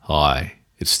Hi,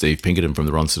 it's Steve Pinkerton from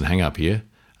the Ronson Hangup here,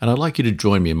 and I'd like you to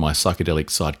join me and my psychedelic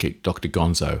sidekick Dr.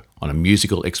 Gonzo on a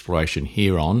musical exploration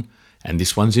here on, and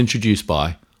this one's introduced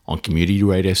by, on community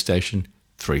radio station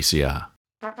 3CR.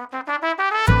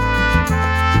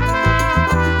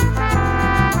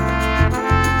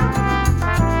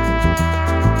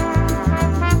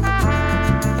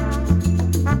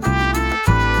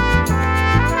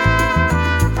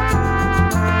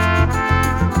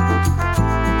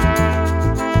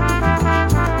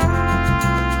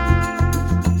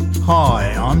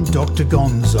 Hi, I'm Dr.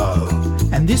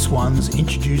 Gonzo, and this one's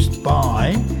introduced by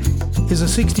is a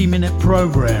 60-minute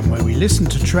program where we listen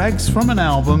to tracks from an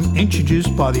album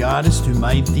introduced by the artist who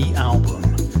made the album.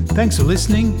 Thanks for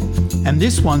listening, and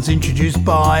this one's introduced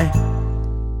by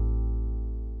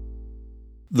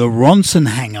the Ronson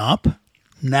Hangup,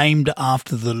 named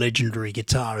after the legendary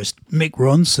guitarist Mick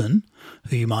Ronson,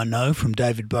 who you might know from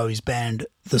David Bowie's band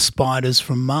The Spiders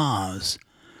from Mars.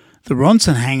 The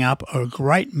Ronson Hangup are a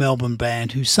great Melbourne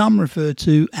band who some refer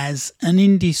to as an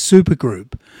indie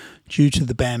supergroup due to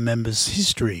the band members'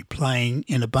 history playing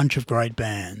in a bunch of great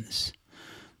bands.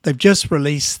 They've just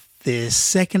released their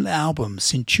second album,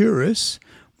 Centaurus,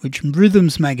 which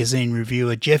Rhythms magazine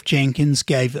reviewer Jeff Jenkins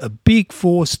gave a big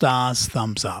 4 stars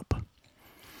thumbs up.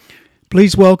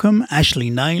 Please welcome Ashley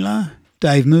Naylor,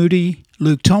 Dave Moody,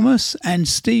 Luke Thomas and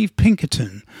Steve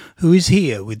Pinkerton, who is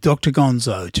here with Dr.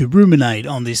 Gonzo to ruminate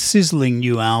on this sizzling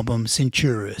new album,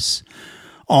 Centaurus,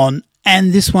 and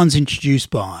this one's introduced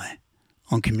by,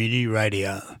 on Community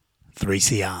Radio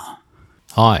 3CR.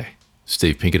 Hi,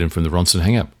 Steve Pinkerton from the Ronson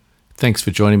Hangup. Thanks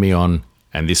for joining me on,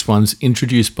 and this one's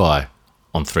introduced by,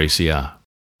 on 3CR.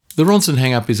 The Ronson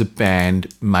Hangup is a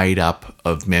band made up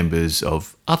of members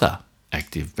of other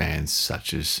active bands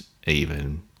such as Eve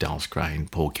and Dallas Crane,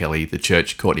 Paul Kelly, The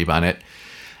Church, Courtney Barnett.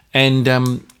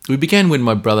 And we began when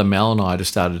my brother Mal and I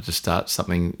decided to start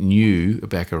something new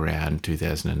back around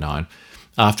 2009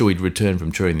 after we'd returned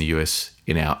from touring the US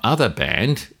in our other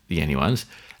band, the Anyones,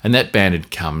 and that band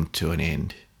had come to an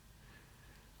end.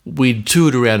 We'd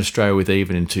toured around Australia with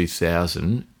Even in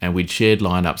 2000 and we'd shared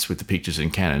lineups with the Pictures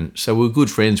and Cannon, so we were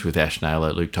good friends with Ash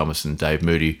Naylor, Luke Thomas and Dave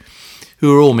Moody,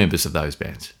 who were all members of those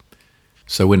bands.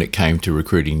 So when it came to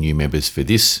recruiting new members for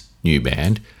this new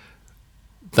band,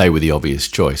 they were the obvious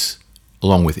choice,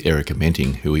 along with Erica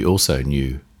Menting, who we also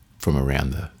knew from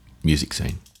around the music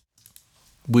scene.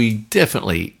 We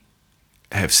definitely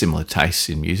have similar tastes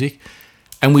in music,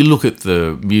 and we look at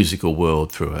the musical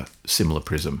world through a similar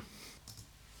prism.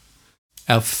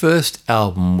 Our first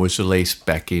album was released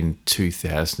back in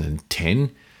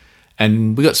 2010,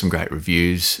 and we got some great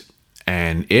reviews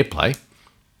and airplay.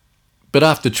 But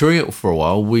after touring it for a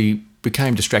while, we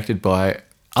became distracted by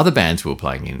other bands we were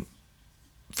playing in.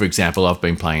 For example, I've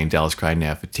been playing in Dallas Crane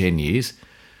now for 10 years.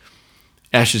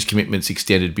 Ash's commitments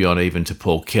extended beyond even to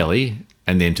Paul Kelly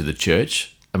and then to The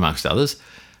Church, amongst others.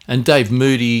 And Dave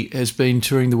Moody has been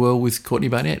touring the world with Courtney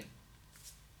Barnett.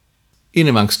 In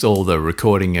amongst all the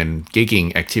recording and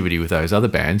gigging activity with those other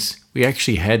bands, we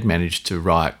actually had managed to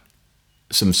write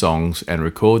some songs and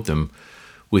record them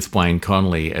with Wayne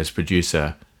Connolly as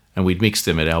producer, and we'd mixed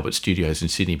them at Albert Studios in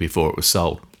Sydney before it was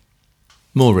sold.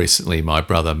 More recently, my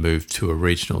brother moved to a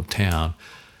regional town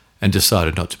and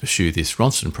decided not to pursue this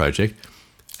Ronson project,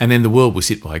 and then the world was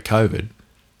hit by COVID.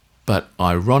 But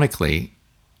ironically,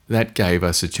 that gave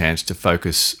us a chance to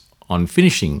focus on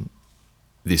finishing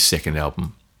this second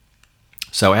album.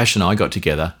 So Ash and I got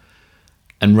together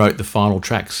and wrote the final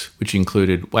tracks, which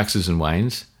included Waxes and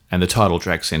Wanes and the title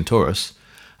track Centaurus.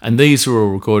 And these were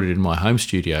all recorded in my home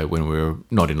studio when we were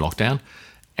not in lockdown,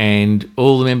 and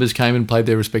all the members came and played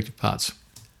their respective parts.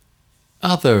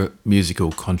 Other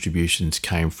musical contributions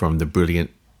came from the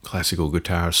brilliant classical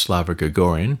guitarist Slava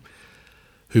Gregorian,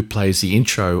 who plays the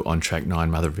intro on track 9,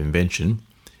 Mother of Invention,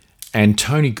 and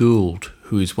Tony Gould,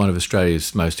 who is one of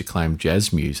Australia's most acclaimed jazz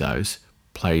musos,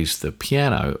 plays the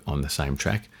piano on the same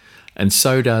track, and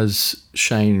so does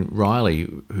Shane Riley,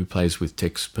 who plays with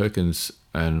Tex Perkins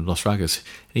and Los Ragas.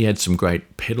 He had some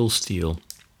great pedal steel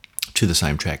to the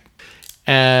same track.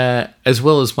 As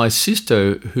well as my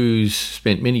sister, who's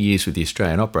spent many years with the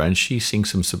Australian Opera, and she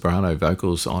sings some soprano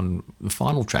vocals on the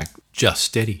final track, Just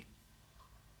Steady.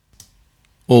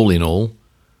 All in all,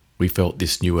 we felt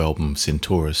this new album,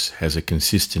 Centaurus, has a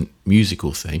consistent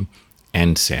musical theme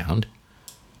and sound,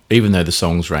 even though the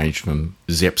songs range from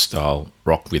Zepp-style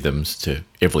rock rhythms to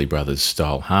Everly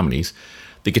Brothers-style harmonies.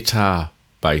 The guitar,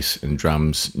 bass and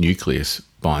drums nucleus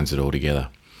binds it all together.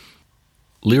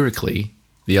 Lyrically,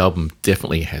 the album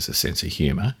definitely has a sense of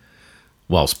humour,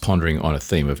 whilst pondering on a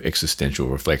theme of existential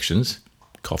reflections,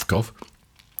 cough cough,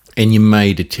 and you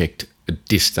may detect a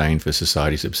disdain for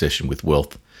society's obsession with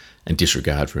wealth and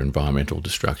disregard for environmental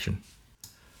destruction.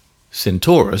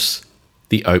 Centaurus,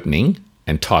 the opening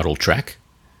and title track,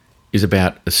 is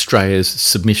about Australia's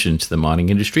submission to the mining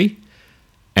industry,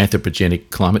 anthropogenic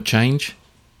climate change,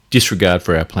 disregard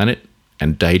for our planet,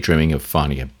 and daydreaming of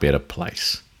finding a better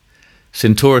place.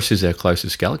 Centaurus is our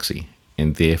closest galaxy,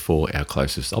 and therefore our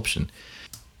closest option.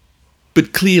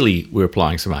 But clearly we're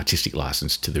applying some artistic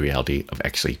license to the reality of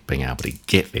actually being able to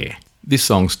get there. This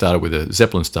song started with a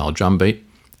Zeppelin-style drum beat,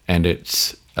 and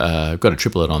it's got a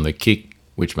triplet on the kick,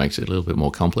 which makes it a little bit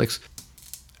more complex.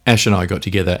 Ash and I got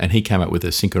together and he came up with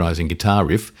a synchronizing guitar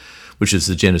riff, which is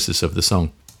the genesis of the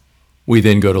song. We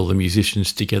then got all the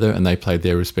musicians together and they played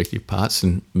their respective parts,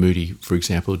 and Moody, for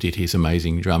example, did his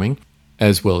amazing drumming,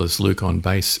 as well as Luke on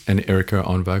bass and Erica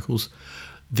on vocals.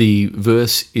 The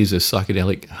verse is a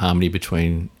psychedelic harmony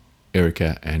between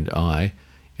Erica and I,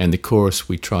 and the chorus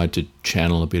we tried to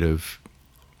channel a bit of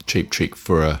Cheap Trick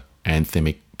for a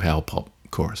anthemic power pop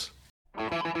chorus.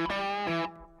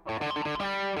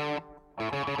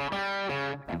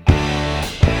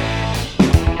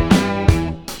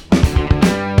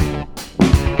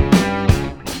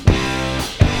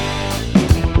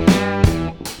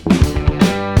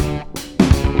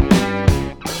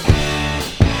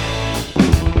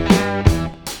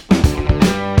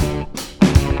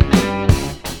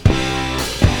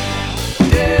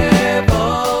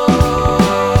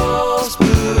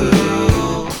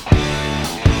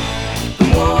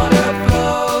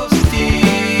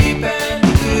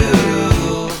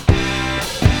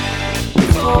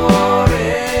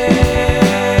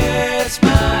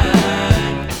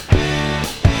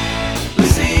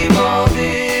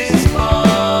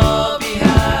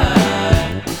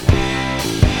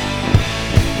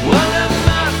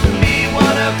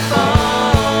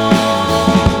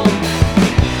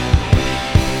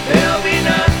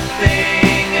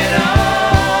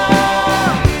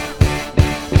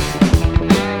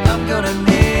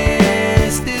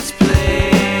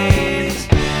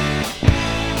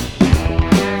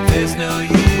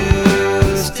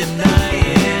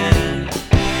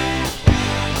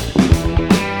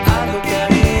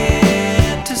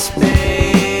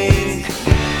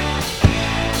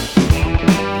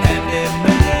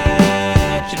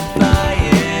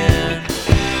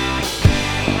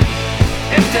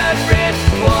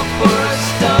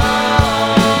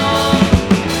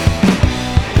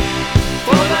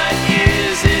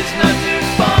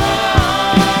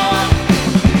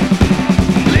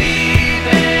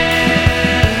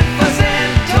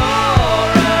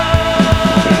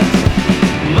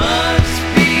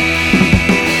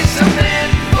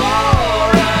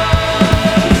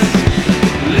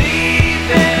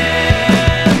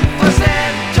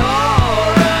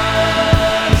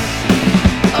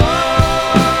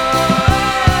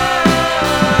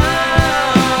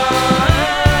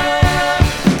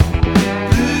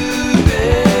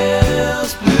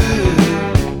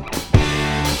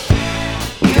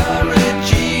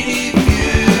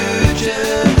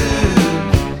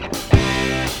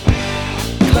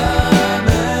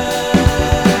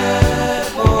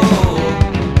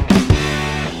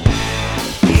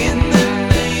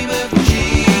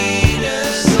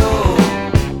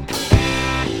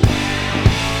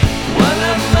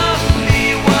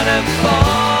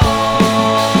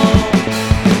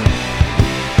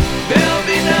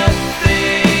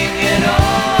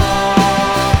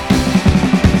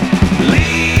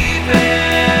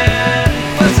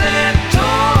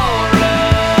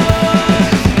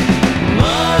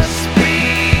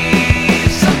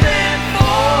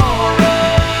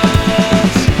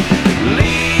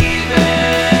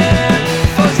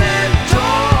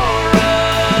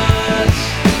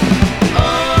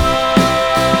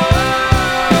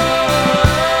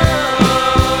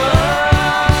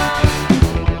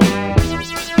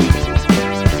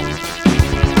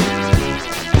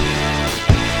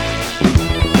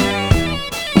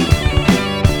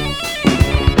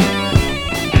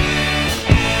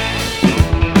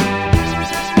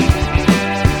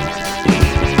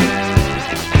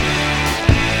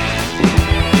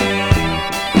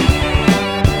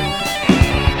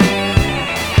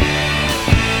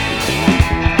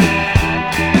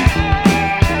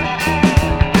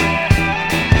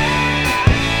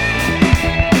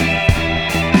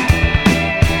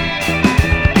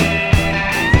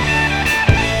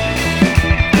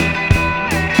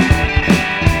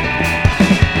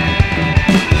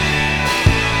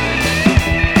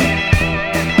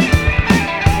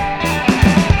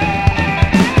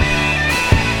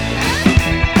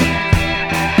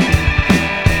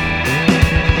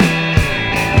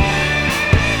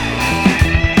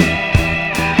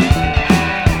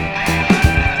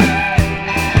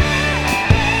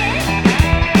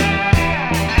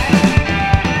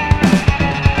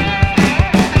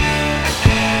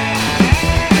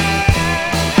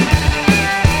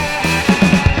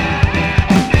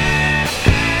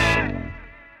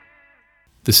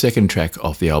 The second track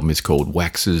off the album is called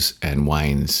Waxes and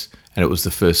Wanes, and it was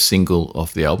the first single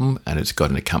off the album, and it's got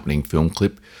an accompanying film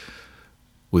clip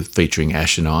featuring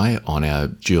Ash and I on our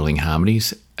dueling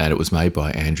harmonies, and it was made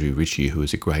by Andrew Ritchie, who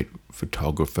is a great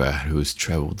photographer who has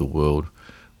travelled the world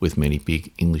with many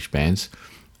big English bands.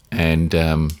 And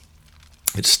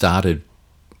it started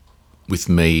with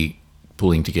me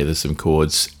pulling together some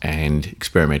chords and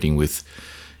experimenting with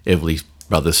Everly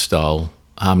Brothers style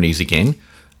harmonies again,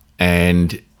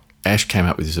 and Ash came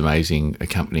up with this amazing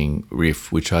accompanying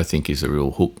riff, which I think is a real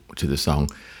hook to the song,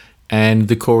 and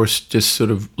the chorus just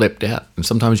sort of leapt out. And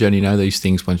sometimes you only know these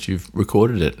things once you've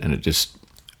recorded it, and it just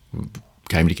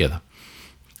came together.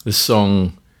 The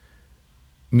song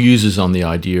muses on the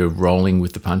idea of rolling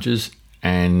with the punches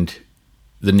and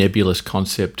the nebulous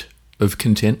concept of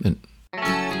contentment.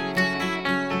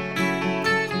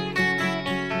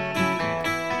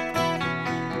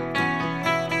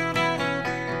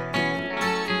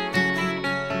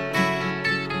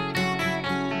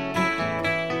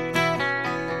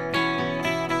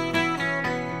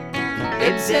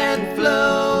 Ebbs and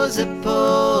flows, a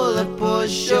pull, a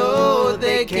push, oh,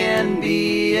 they can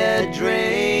be a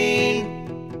drain.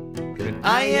 But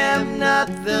I am not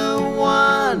the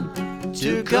one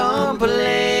to complain.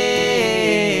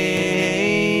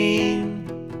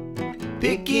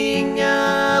 Picking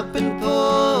up and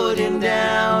putting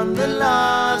down the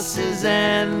losses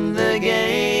and the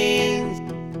gains.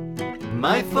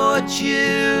 My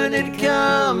fortune, it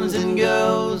comes and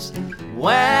goes,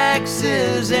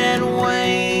 waxes and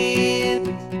wanes.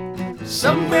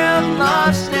 Some ground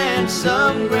lost and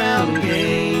some ground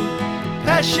gained.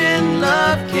 Passion,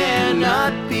 love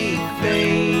cannot be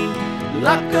feigned.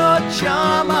 Luck or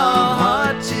charm are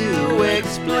hard to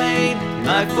explain.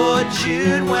 My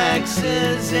fortune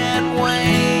waxes and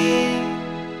wanes.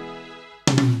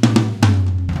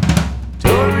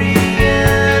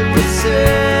 Dorian with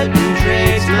certain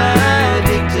traits, my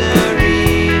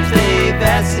victories they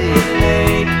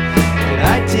vacillate, but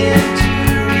I tend to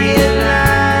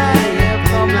rely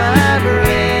upon my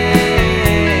brain.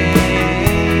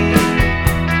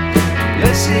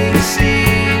 Blessings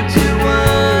seem to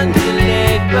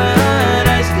undulate, but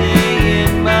I stay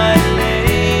in my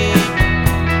lane.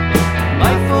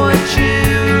 My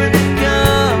fortune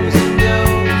comes and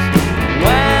goes,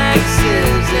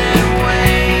 waxes and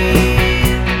wanes.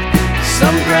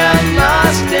 Some ground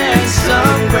lost and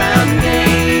some ground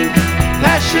gained.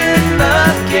 Passion,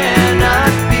 love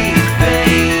cannot be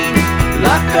feigned.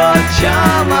 Luck or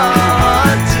charm are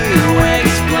hard to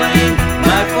explain.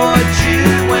 My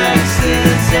fortune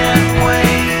waxes and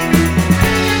wanes.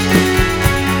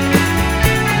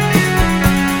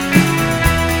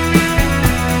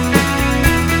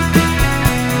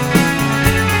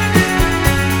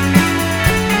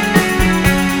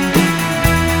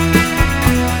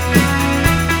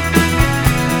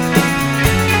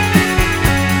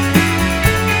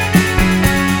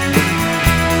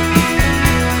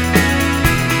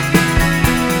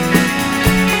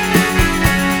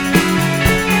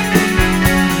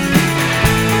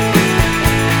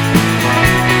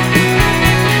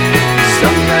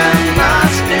 Some ground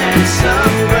lost and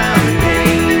some ground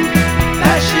gained.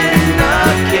 Passion,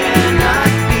 love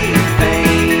cannot be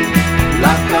feigned.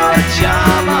 Luck or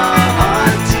charm are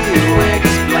hard to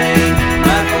explain.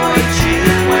 My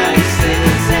fortune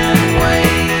waxes and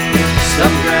wanes.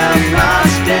 Some ground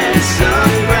lost and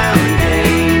some ground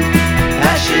gained.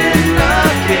 Passion,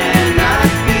 love cannot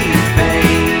be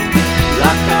feigned.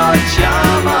 Luck or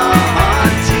charm are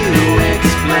hard to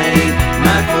explain.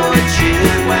 My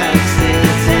fortune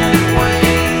waxes and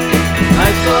wanes.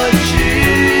 My fortune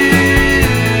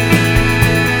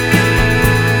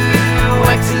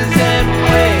waxes and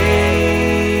wanes.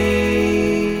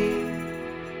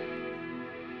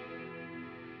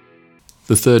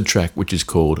 The third track, which is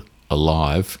called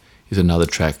Alive, is another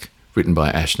track written by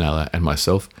Ash Naylor and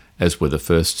myself, as were the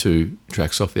first two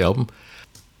tracks off the album.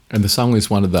 And the song is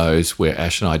one of those where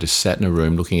Ash and I just sat in a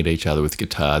room looking at each other with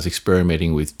guitars,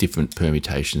 experimenting with different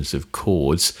permutations of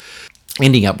chords,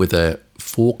 ending up with a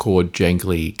 4-chord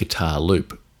jangly guitar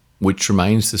loop, which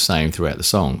remains the same throughout the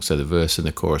song. So the verse and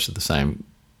the chorus are the same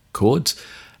chords,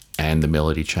 and the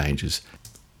melody changes.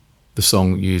 The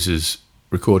song uses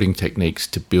recording techniques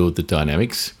to build the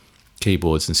dynamics,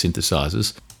 keyboards and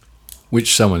synthesizers,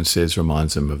 which someone says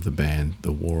reminds them of the band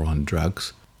The War on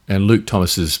Drugs. And Luke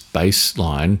Thomas's bass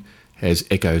line has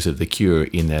echoes of The Cure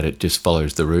in that it just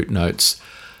follows the root notes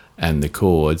and the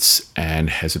chords and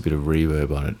has a bit of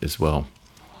reverb on it as well.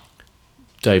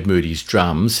 Dave Moody's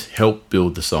drums help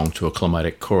build the song to a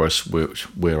climatic chorus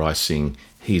where I sing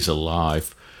He's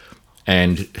Alive.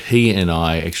 And he and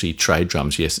I actually trade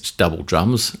drums. Yes, it's double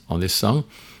drums on this song.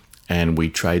 And we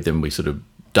trade them, we sort of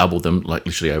double them, like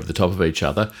literally over the top of each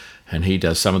other. And he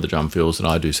does some of the drum fills and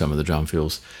I do some of the drum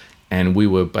fills. And we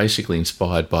were basically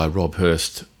inspired by Rob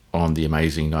Hurst on the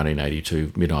amazing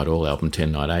 1982 Midnight Oil album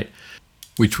 1098,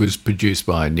 which was produced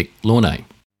by Nick Launay.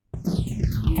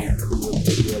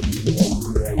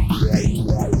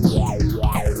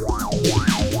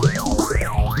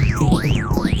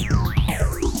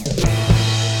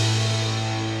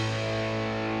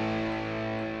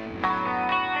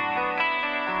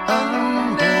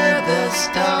 Under the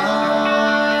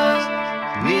stars,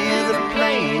 near the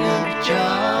plain of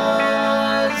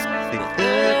jars, the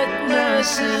third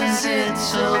nurses in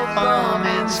so balm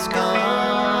and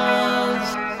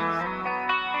scars.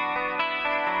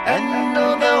 And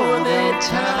although they're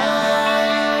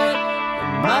tired, the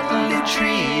motley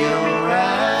trio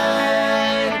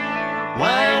ride,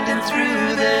 winding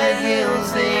through the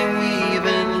hills they weave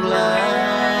and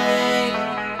glide.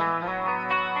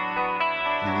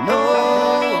 An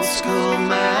old school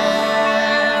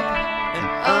map, an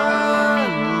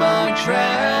unmarked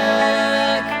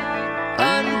track,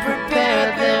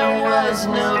 unprepared there was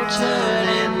no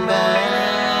turning back.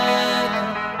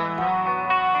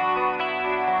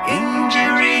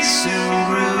 Injuries soon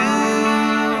grew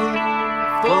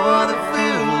for the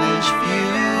foolish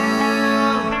few,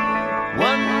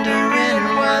 wondering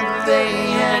what they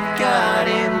had got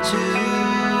into.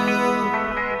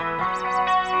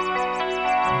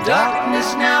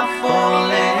 Darkness now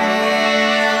falling,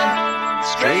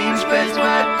 strange birds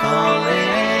were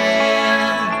calling,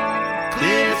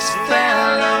 cliffs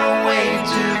fell away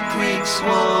to creeks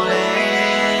swollen,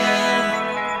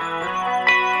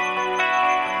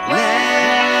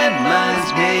 landmines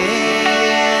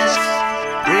missed,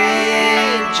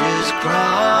 bridges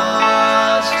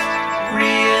crossed,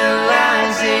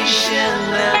 realization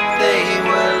that they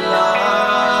were lost.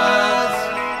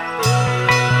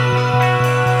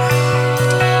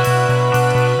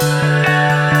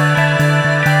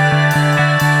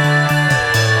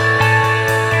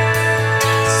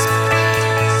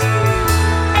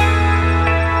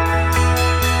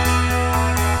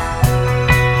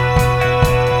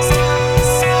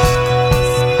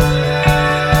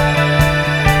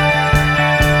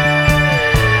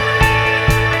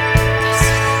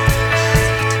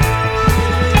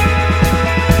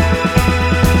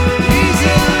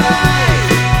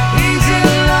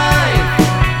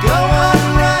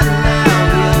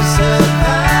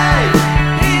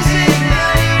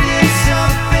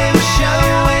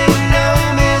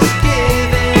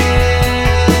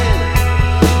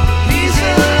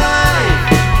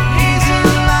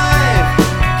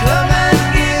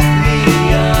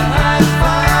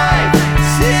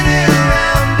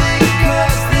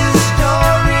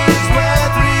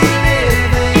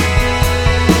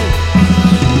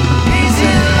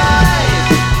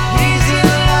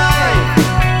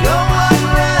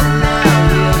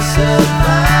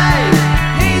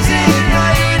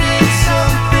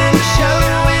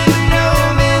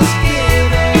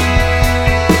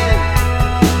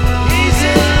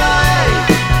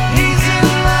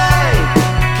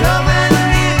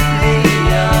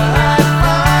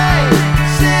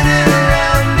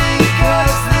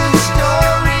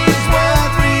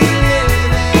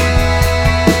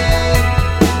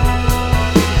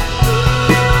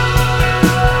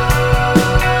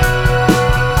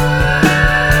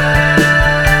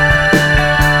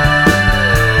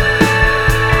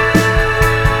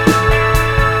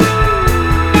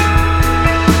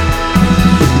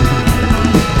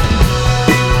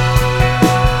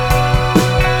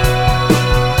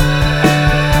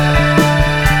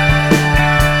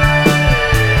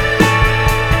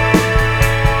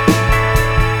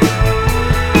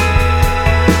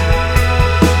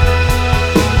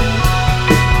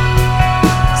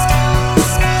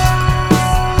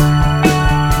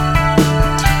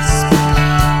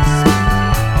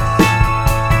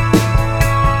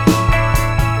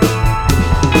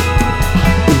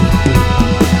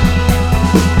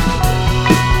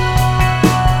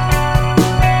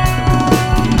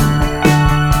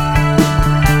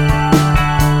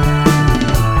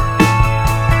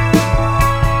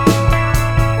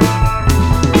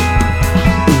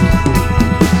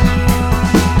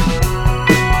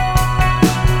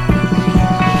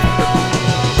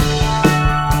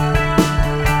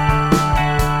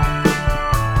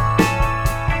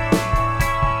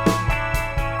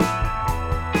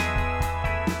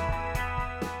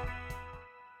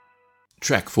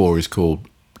 Track 4 is called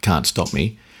Can't Stop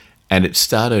Me, and it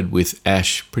started with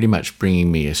Ash pretty much bringing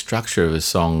me a structure of a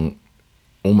song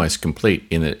almost complete,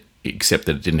 in that except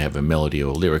that it didn't have a melody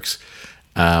or lyrics.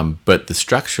 But the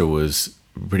structure was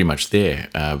pretty much there,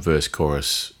 verse,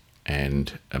 chorus,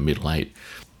 and a middle eight.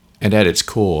 And at its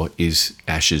core is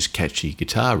Ash's catchy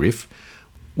guitar riff,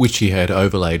 which he had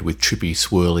overlaid with trippy,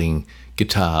 swirling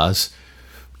guitars,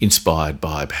 inspired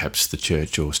by perhaps The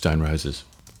Church or Stone Roses.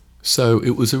 So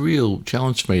it was a real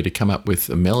challenge for me to come up with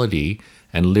a melody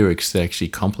and lyrics that actually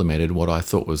complemented what I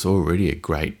thought was already a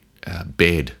great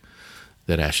bed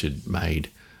that Ash had made.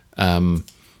 And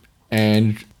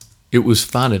it was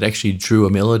fun. It actually drew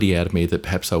a melody out of me that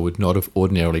perhaps I would not have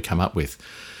ordinarily come up with.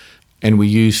 And we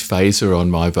used phaser on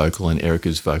my vocal and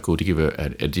Erica's vocal to give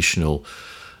an additional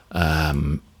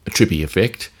trippy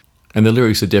effect. And the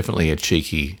lyrics are definitely a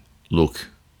cheeky look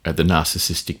at the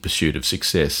narcissistic pursuit of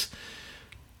success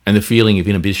and the feeling of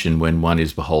inhibition when one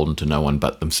is beholden to no one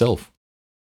but themselves.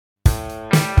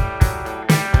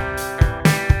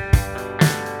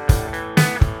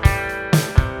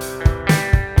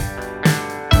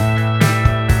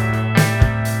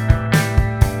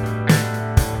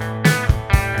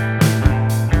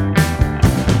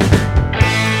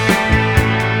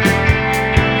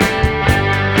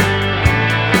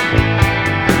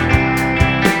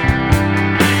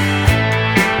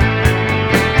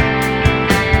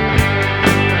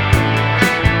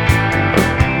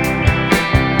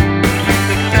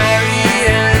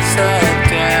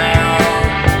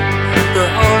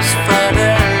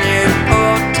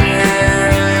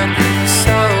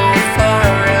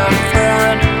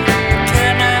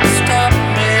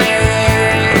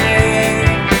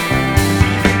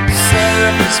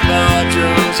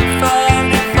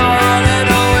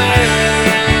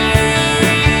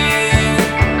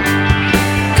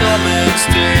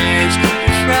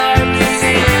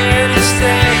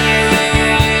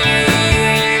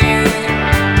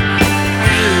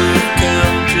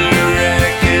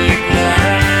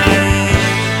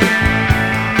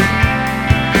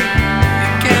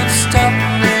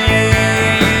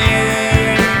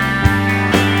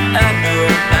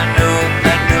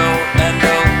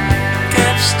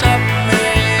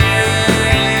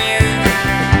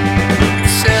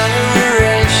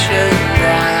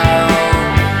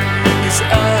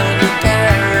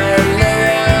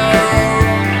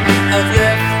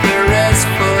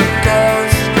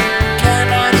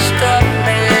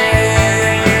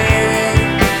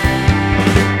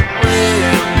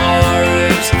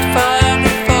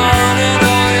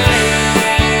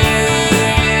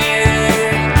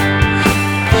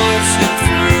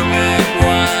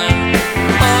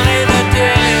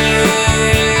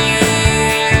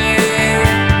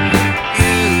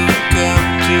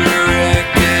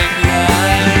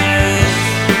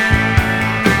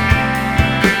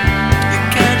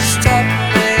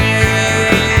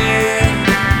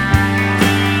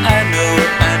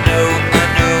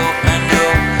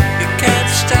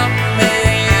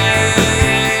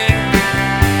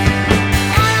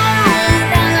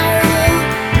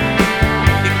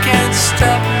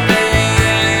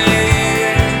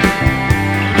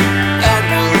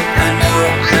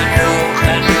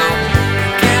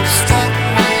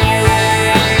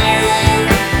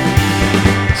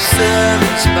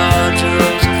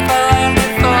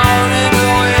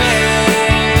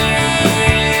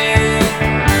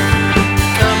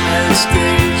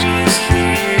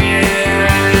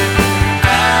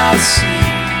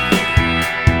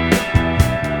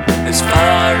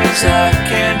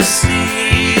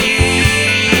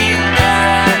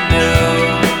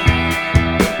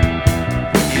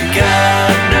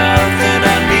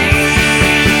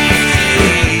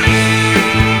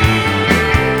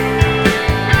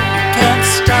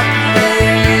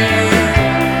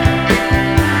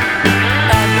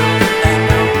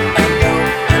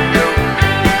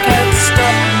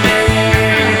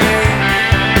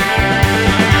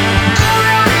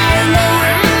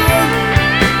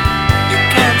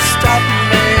 Stop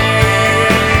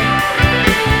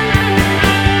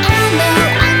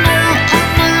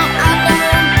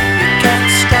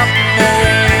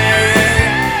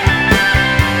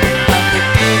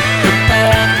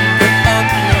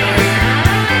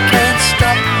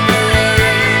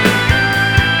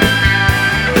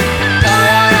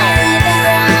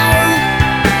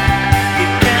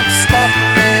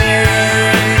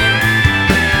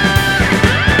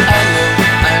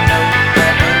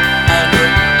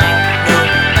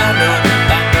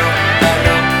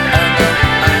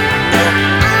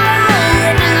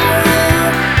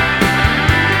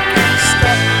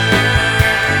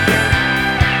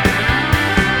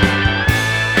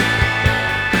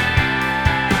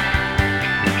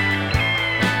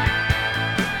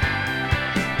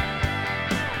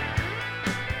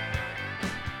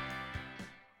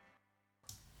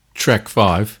Track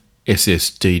 5,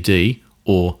 SSDD,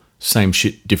 or Same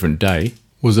Shit Different Day,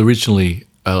 was originally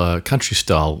a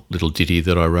country-style little ditty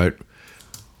that I wrote,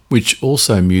 which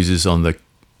also muses on the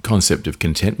concept of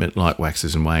contentment like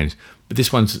waxes and wanes. But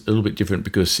this one's a little bit different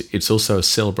because it's also a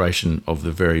celebration of the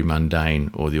very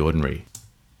mundane or the ordinary.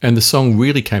 And the song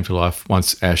really came to life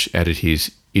once Ash added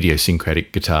his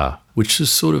idiosyncratic guitar, which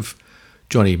is sort of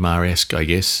Johnny Marr-esque, I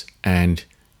guess, and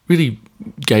really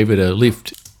gave it a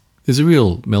lift. There's a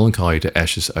real melancholy to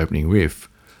Ash's opening riff,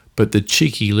 but the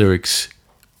cheeky lyrics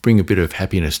bring a bit of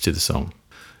happiness to the song.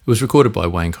 It was recorded by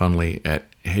Wayne Connolly at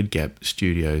Headgap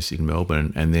Studios in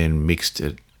Melbourne and then mixed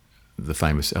at the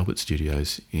famous Albert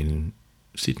Studios in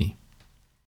Sydney.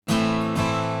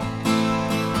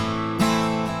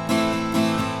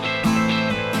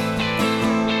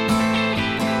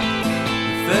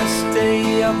 First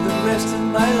day of the rest of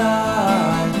my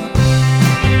life,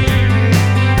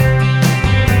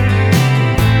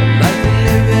 like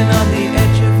living on the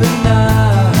edge of a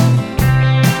knife.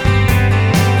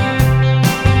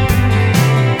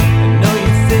 I know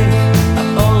you think I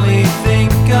only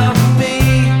think of me.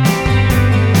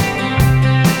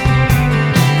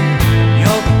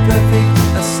 You're perfect,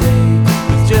 I say,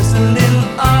 with just a little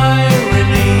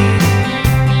irony.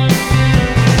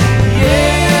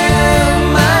 Yeah,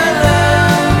 my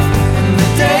love, and the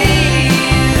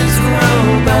days grow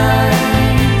by.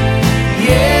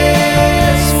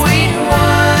 Yeah, sweet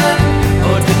one,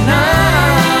 or deny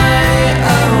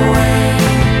away.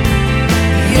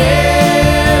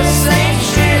 Yeah, same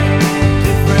shit,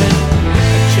 different. A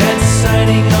chance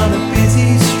sighting on a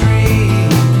busy street.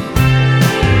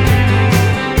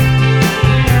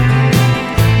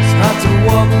 It's hard to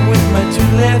walk with my two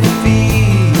left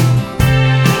feet.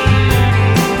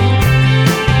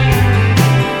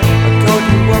 I called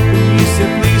you up and you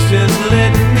said please just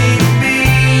let me be.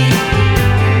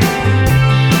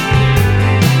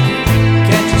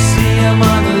 Can't you see I'm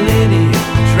on a linear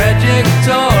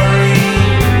trajectory?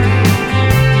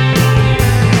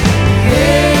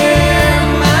 Yeah,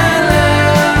 my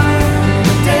love,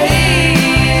 the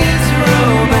days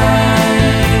roll by.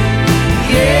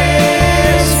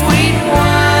 Yeah, sweet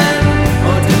one,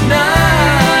 or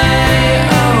deny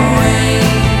away.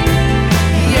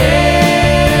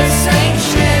 Yeah, same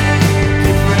shit,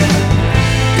 different.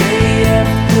 Day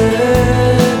after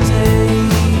day,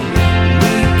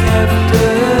 week after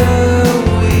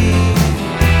week,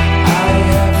 I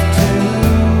have to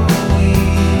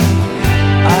weep,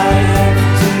 I have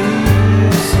to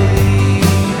sleep.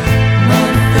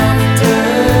 Month after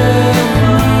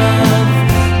month,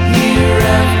 year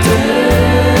after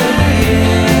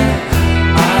year,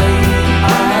 I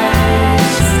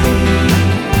sleep,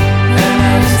 and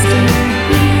I'm still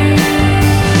here.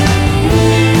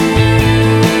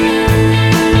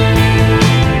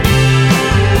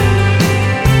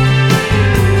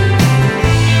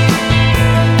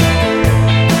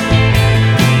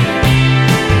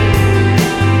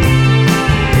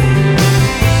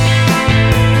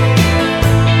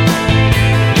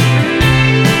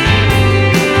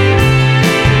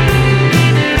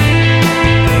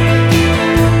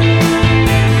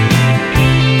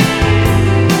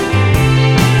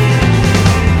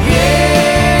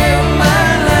 Yeah, my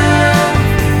love,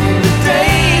 the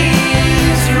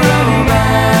days roll by.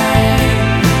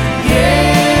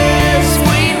 Yeah,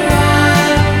 sweet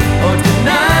one, or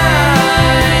deny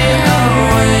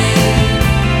away.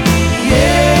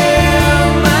 Yeah,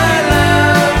 my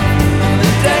love,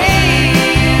 the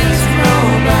days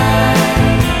roll by.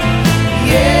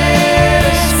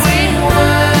 Yeah, sweet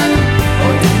one,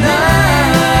 or deny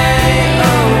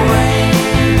away.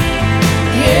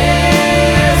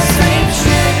 Yeah, same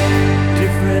shit,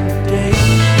 different day.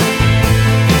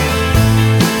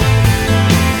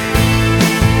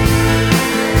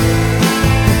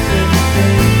 Different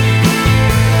day.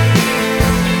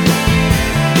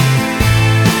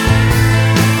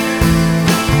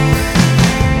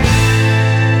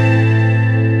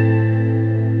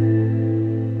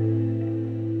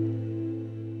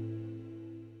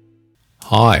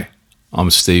 Hi, I'm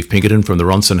Steve Pinkerton from the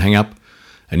Ronson Hangup,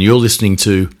 and you're listening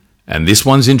to And This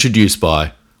One's Introduced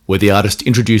By, where the artist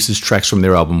introduces tracks from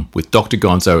their album with Dr.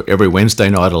 Gonzo every Wednesday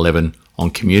night at 11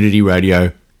 on Community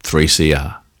Radio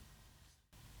 3CR.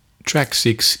 Track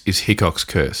 6 is Hickok's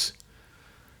Curse.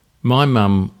 My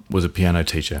mum was a piano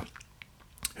teacher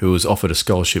who was offered a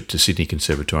scholarship to Sydney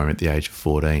Conservatorium at the age of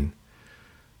 14.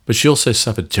 But she also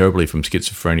suffered terribly from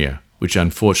schizophrenia, which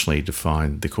unfortunately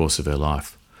defined the course of her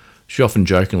life. She often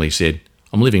jokingly said,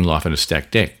 "I'm living life in a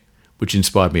stacked deck," which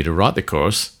inspired me to write the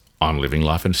chorus, "I'm living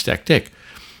life in a stacked deck,"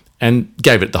 and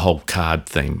gave it the whole card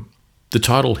theme. The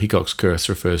title Hickok's Curse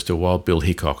refers to Wild Bill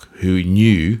Hickok, who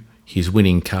knew his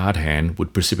winning card hand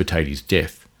would precipitate his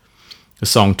death. The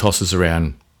song tosses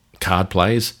around card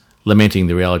plays, lamenting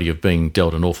the reality of being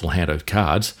dealt an awful hand of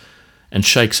cards, and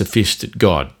shakes a fist at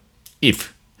God,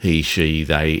 if he, she,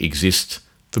 they exist,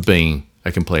 for being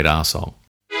a complete arsehole.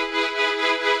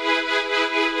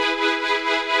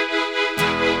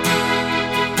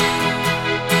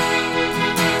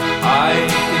 I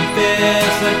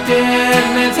confess a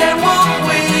dead man's hand won't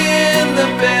win. The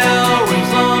bell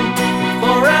rings long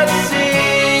before I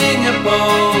sing. A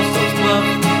boast's bluff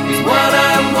is what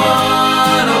I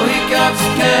want. Oh, Hickok's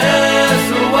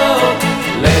castle, whoa.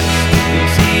 Let's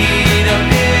succeed a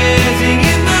pissing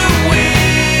in the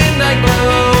wind. I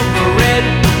glow for red,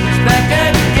 it's back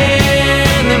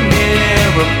again. The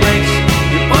mirror breaks,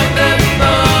 you point the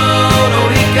phone. Oh,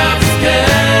 Hickok's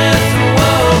castle,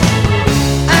 whoa.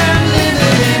 I'm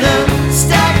living in a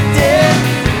stacked deck.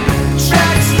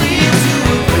 Tracks lead to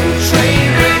a train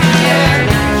wreck, yeah.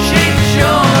 Sheets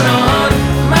short on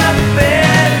my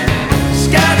bed.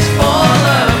 Skies fall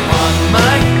upon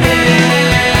my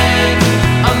head.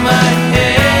 On my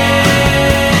head.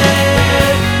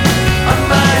 On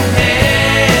my head.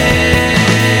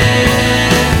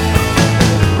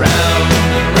 Round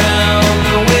and round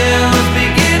the wheels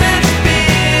begin and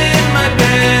spin. My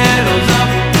pedals up,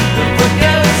 the foot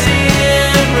goes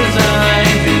in.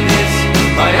 Resigned to this,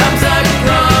 my arms are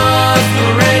crossed,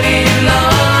 already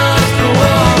lost.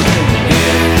 Whoa,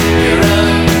 here you're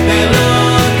up, they're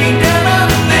looking down on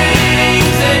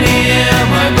things, and hear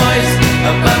my voice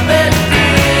above that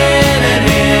din, and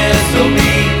here so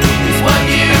be is what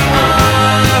you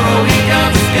are. Oh,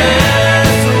 Hickok's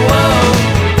castle, whoa.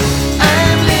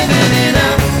 I'm living in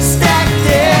a stacked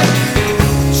deck.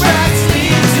 Tracks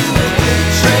lead to a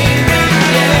train wreck,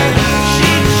 yeah.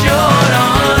 Sheets short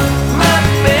on my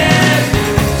bed.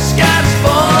 Skies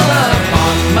fall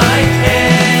upon my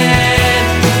head.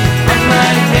 On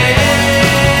my head.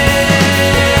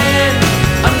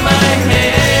 On my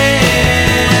head.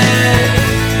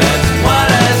 That's what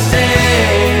I said.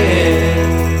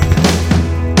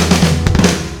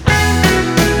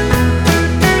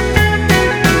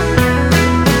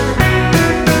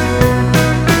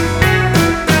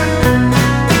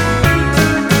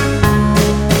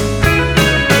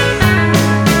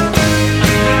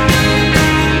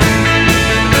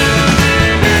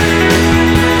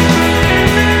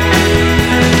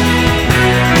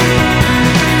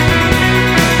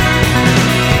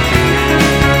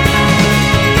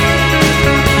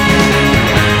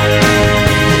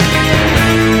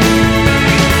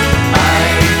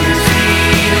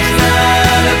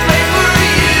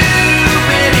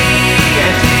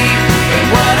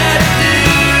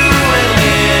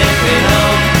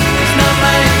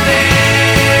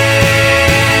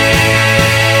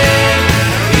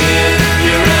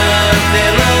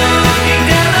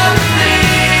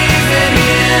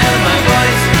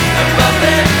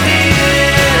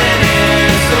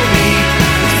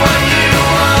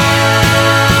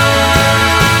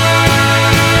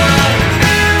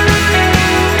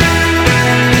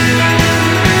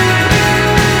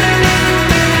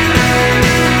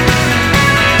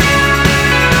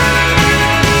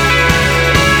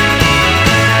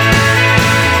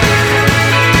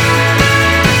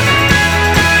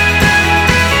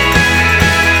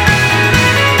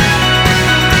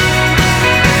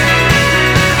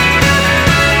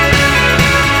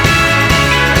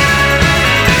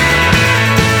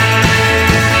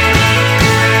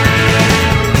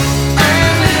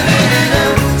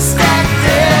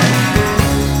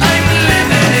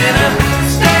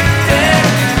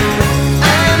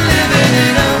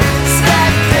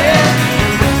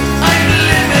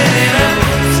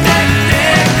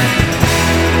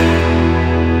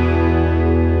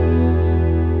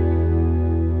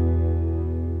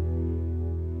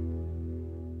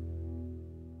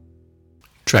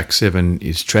 Track 7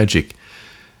 is Tragic.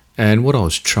 And what I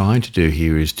was trying to do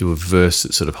here is do a verse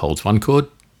that sort of holds one chord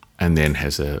and then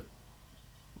has a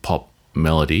pop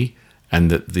melody, and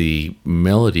that the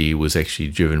melody was actually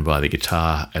driven by the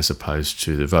guitar as opposed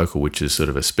to the vocal, which is sort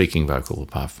of a speaking vocal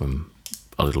apart from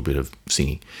a little bit of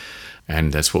singing.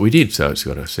 And that's what we did. So it's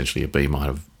got essentially a B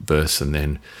minor verse and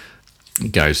then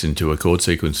it goes into a chord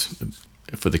sequence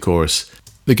for the chorus.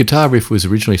 The guitar riff was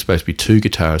originally supposed to be two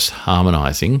guitarists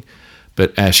harmonising,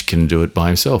 but Ash can do it by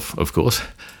himself, of course.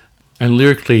 And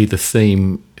lyrically, the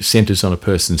theme centres on a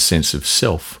person's sense of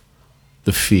self,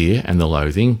 the fear and the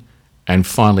loathing, and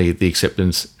finally the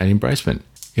acceptance and embracement.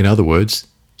 In other words,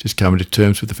 just coming to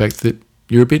terms with the fact that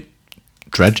you're a bit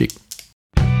tragic.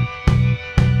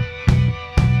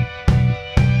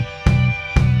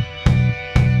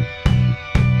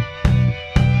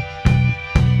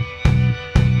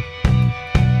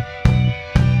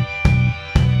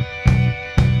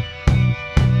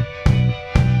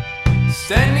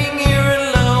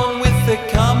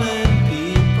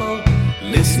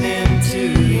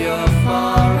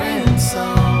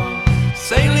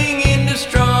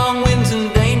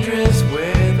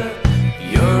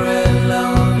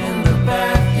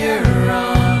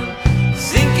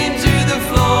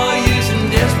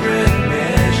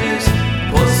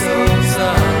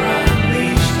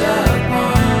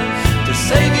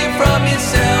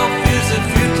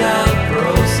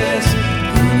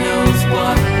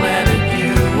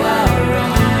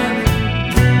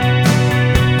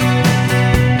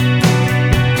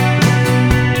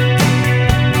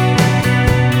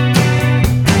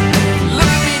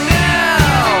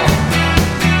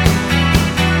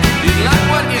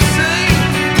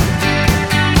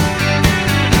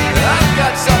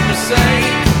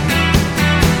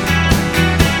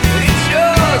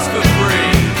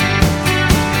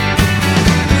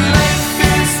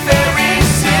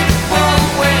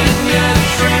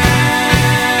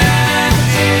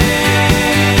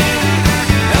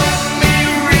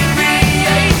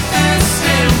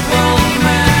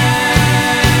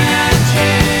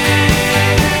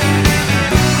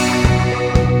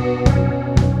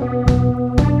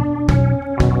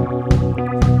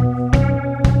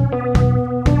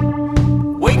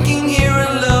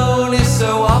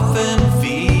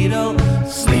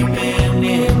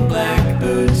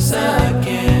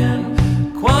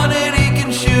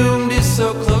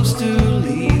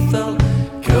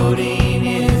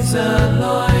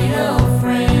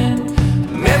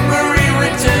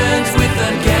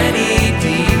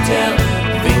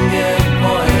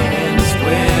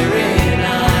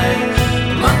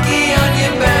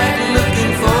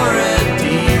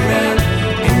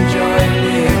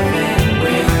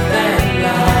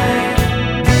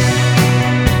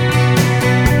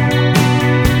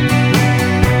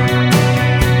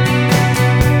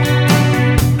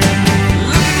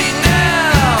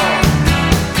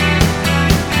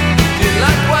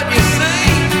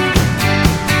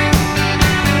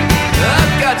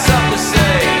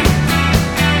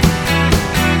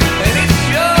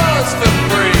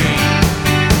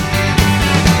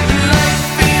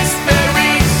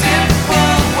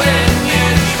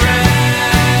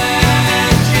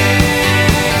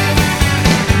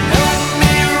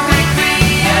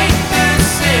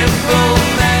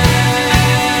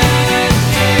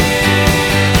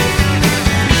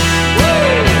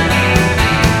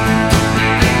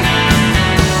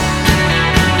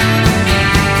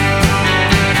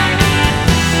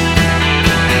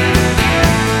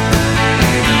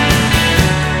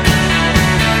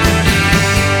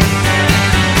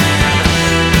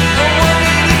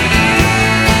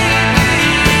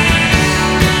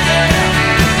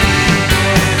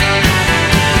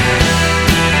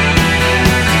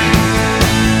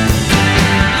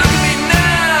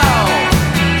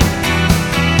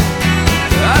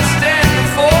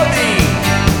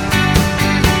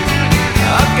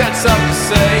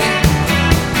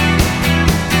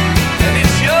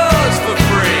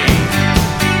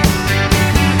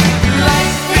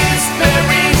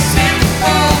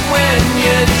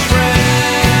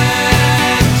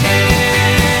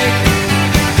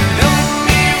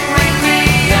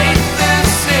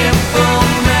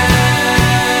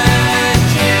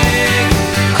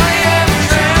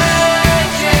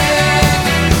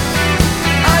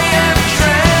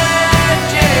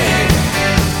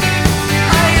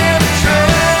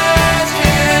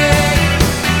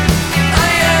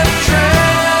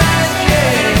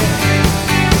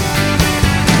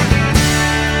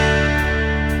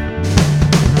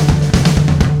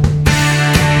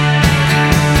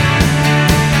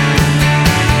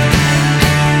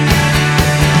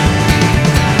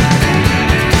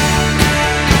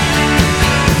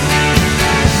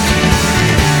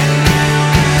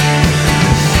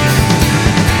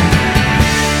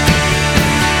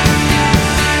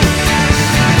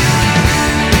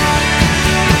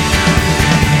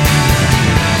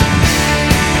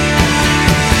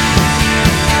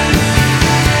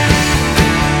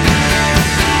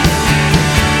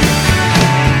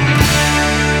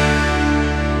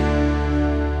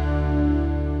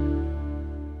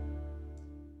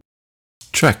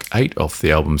 Track 8 off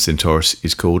the album Centaurus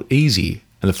is called Easy,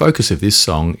 and the focus of this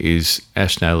song is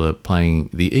Ash Naylor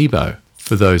playing the ebow.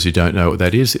 For those who don't know what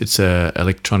that is, it's an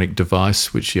electronic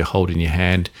device which you hold in your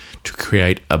hand to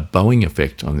create a bowing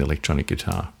effect on the electronic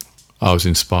guitar. I was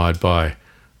inspired by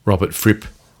Robert Fripp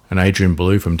and Adrian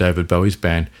Belew from David Bowie's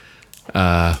band,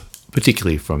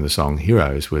 particularly from the song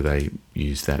Heroes, where they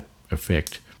used that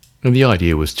effect. And the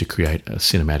idea was to create a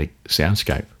cinematic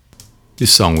soundscape.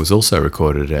 This song was also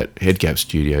recorded at Headgap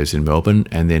Studios in Melbourne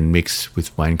and then mixed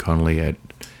with Wayne Connolly at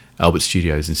Albert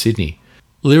Studios in Sydney.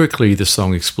 Lyrically, the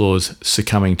song explores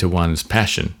succumbing to one's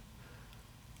passion.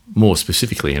 More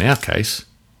specifically, in our case,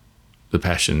 the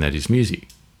passion that is music.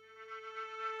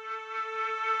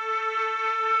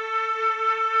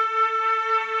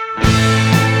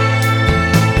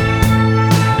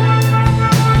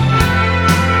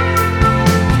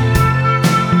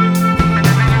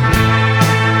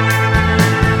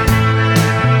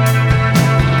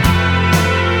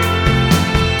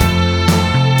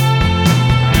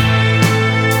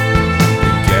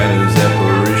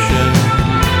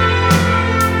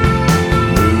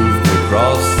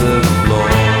 Across the floor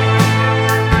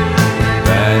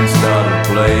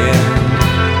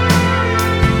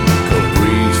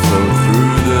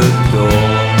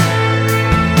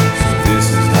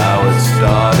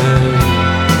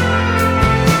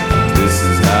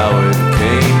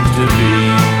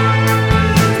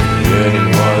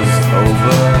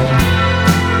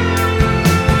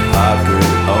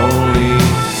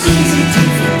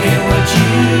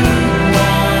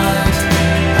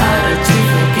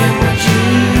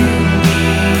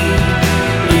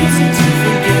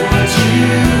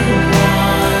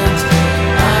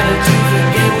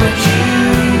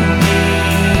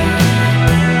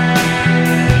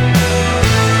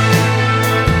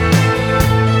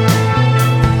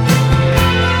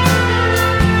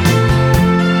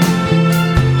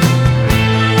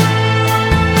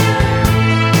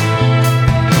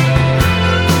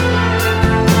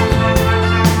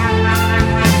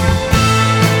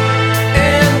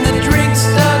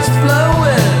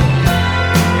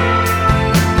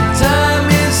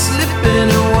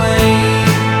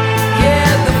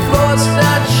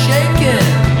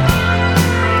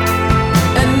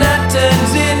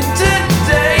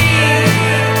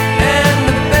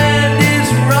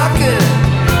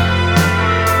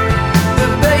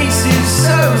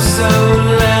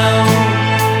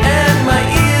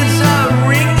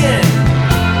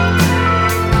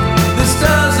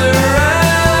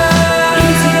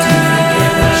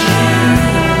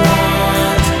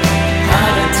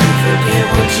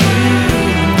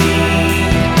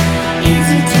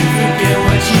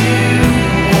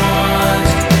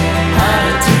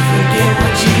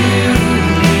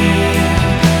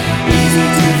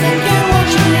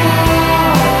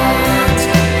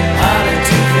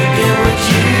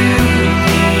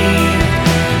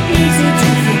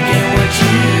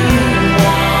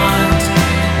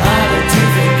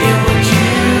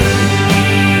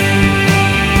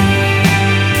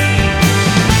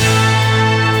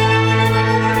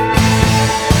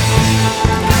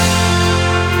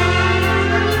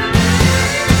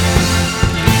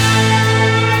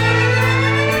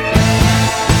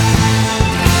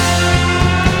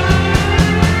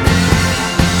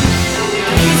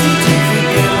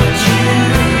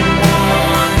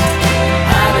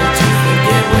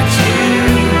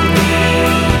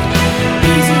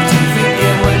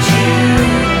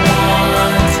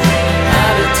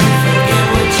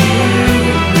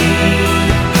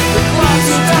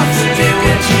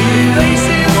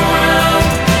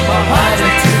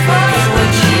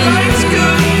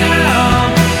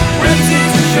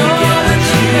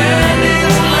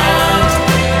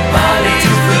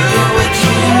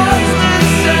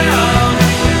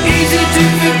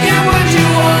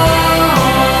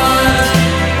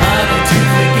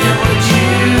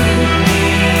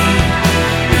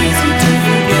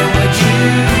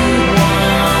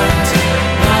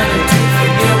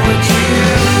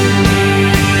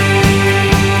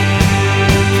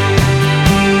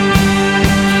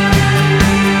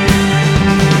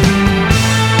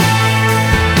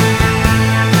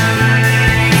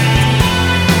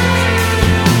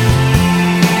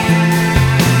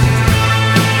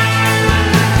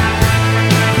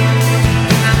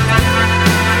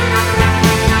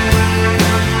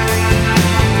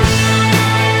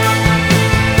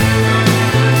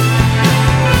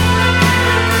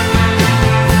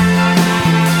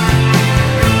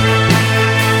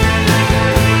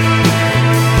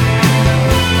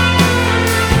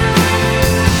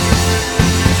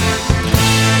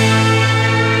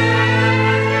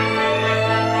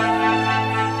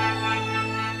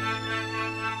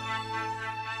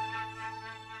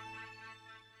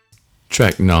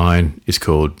Track 9 is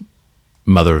called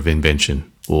Mother of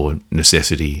Invention, or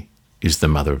Necessity is the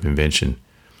Mother of Invention.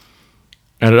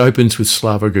 And it opens with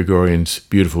Slava Gregorian's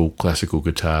beautiful classical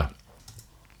guitar,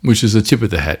 which is a tip of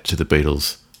the hat to the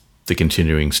Beatles, the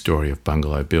continuing story of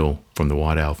Bungalow Bill from the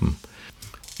White Album.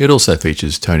 It also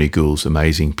features Tony Gould's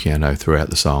amazing piano throughout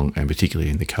the song, and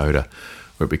particularly in the coda,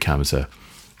 where it becomes an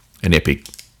epic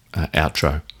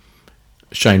outro.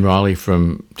 Shane Riley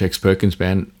from Tex Perkins'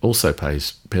 band also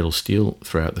plays pedal steel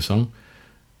throughout the song,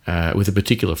 with a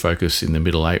particular focus in the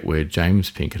middle eight where James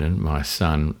Pinkerton, my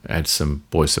son, adds some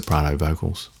boy soprano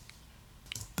vocals.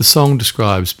 The song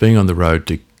describes being on the road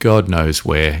to God knows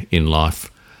where in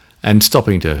life and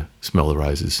stopping to smell the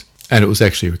roses. And it was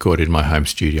actually recorded in my home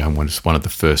studio, and was one of the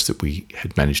first that we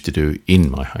had managed to do in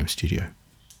my home studio.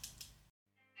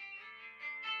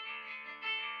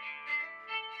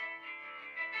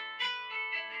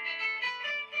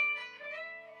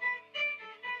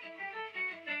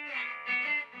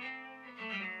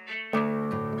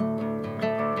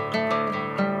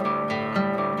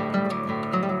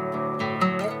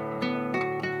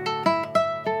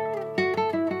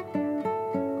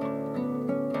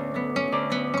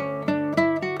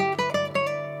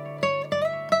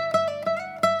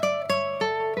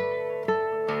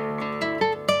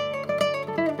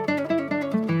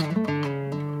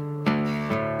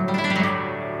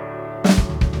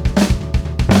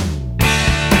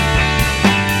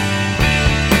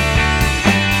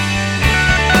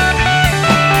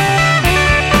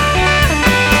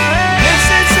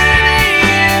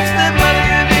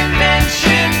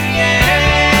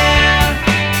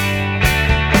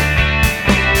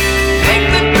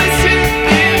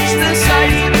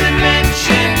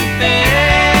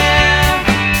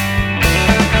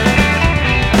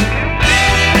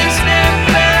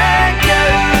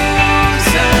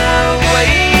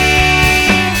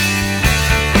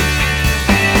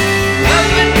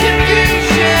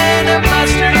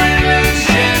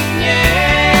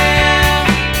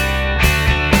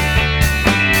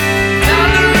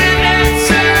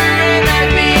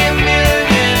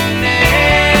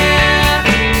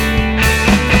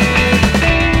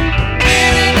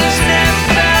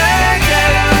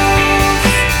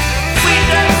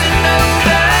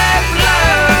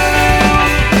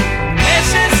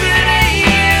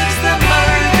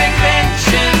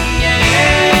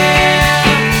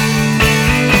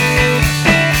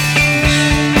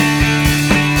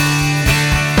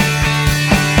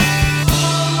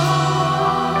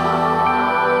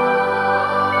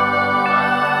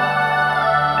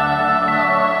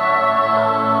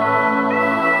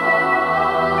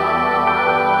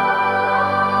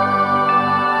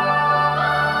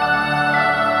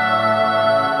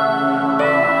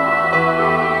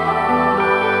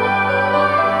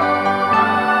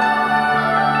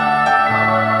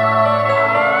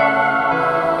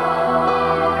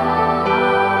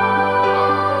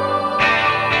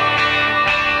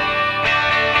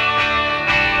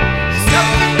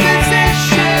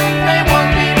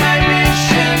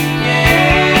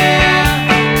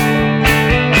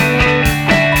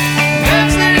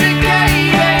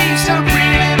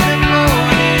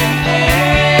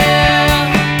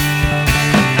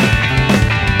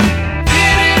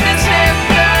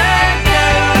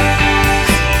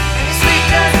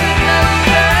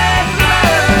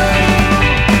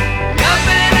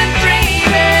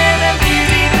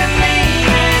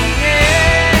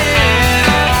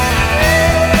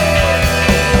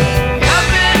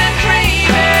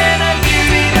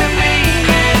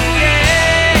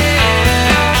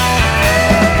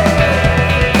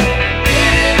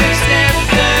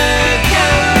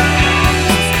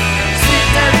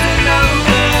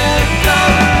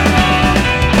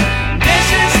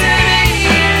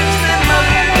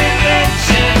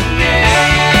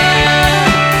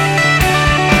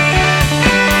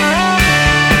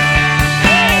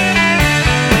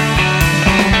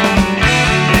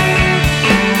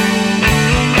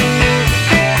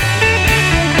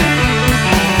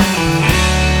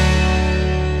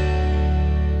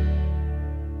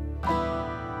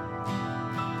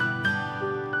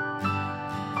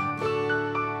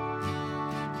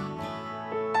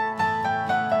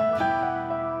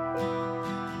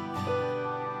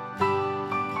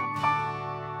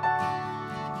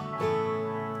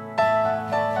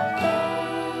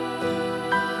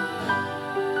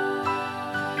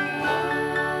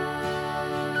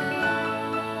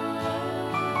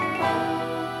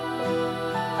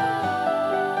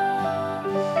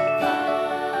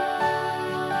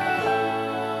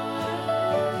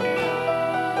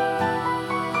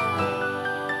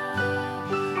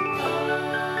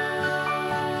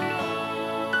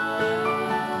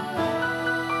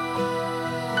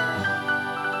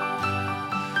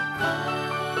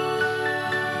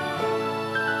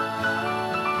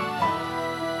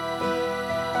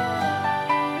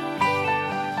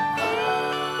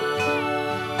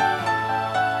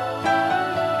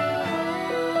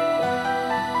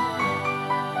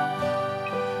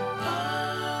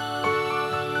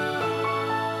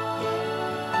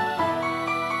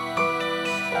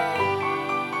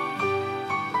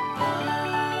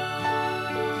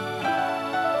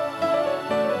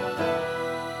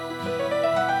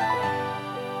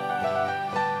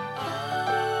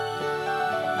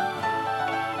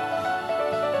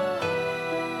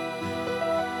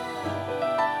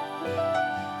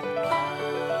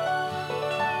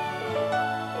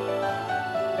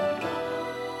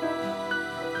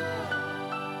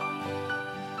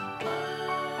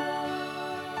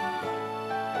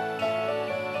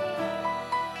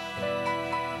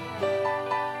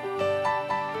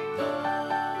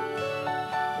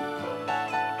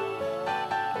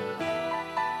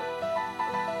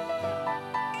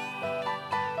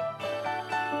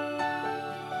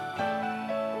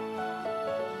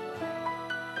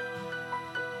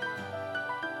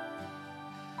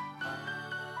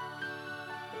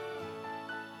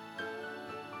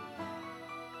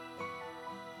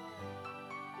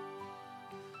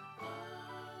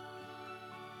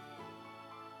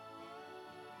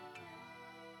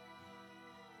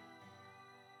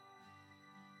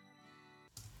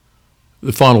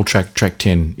 The final track, track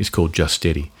 10, is called Just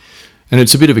Steady, and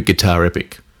it's a bit of a guitar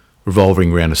epic,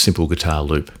 revolving around a simple guitar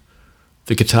loop.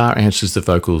 The guitar answers the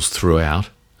vocals throughout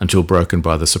until broken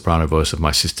by the soprano voice of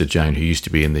my sister Jane, who used to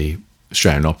be in the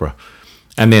Australian Opera,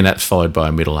 and then that's followed by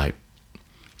a middle eight.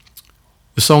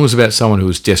 The song is about someone who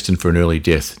was destined for an early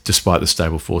death despite the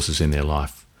stable forces in their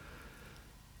life.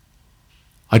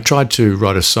 I tried to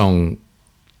write a song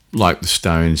like the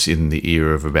Stones in the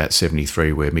era of about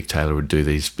 73, where Mick Taylor would do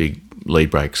these big lead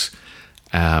breaks,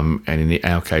 and in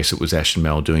our case it was Ash and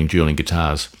Mel doing dueling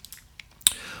guitars.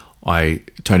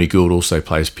 Tony Gould also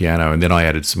plays piano, and then I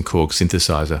added some Korg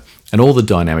synthesizer, and all the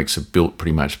dynamics are built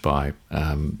pretty much by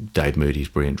Dave Moody's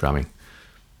brilliant drumming.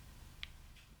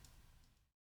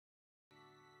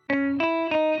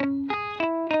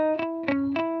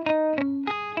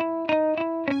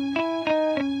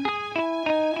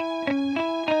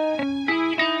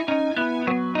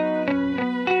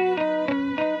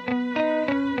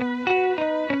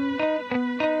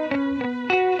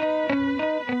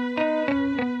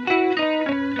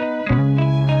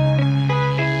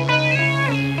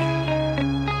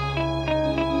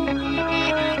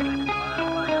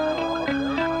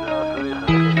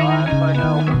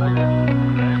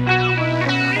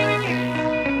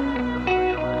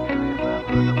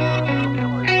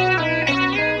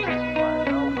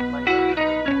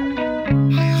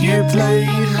 You played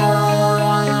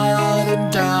hard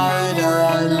and died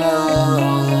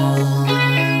alone.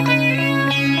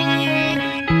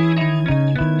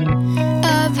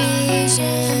 A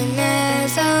vision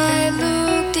as I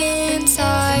looked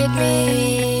inside me.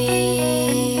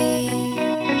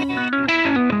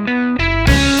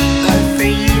 The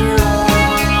fear of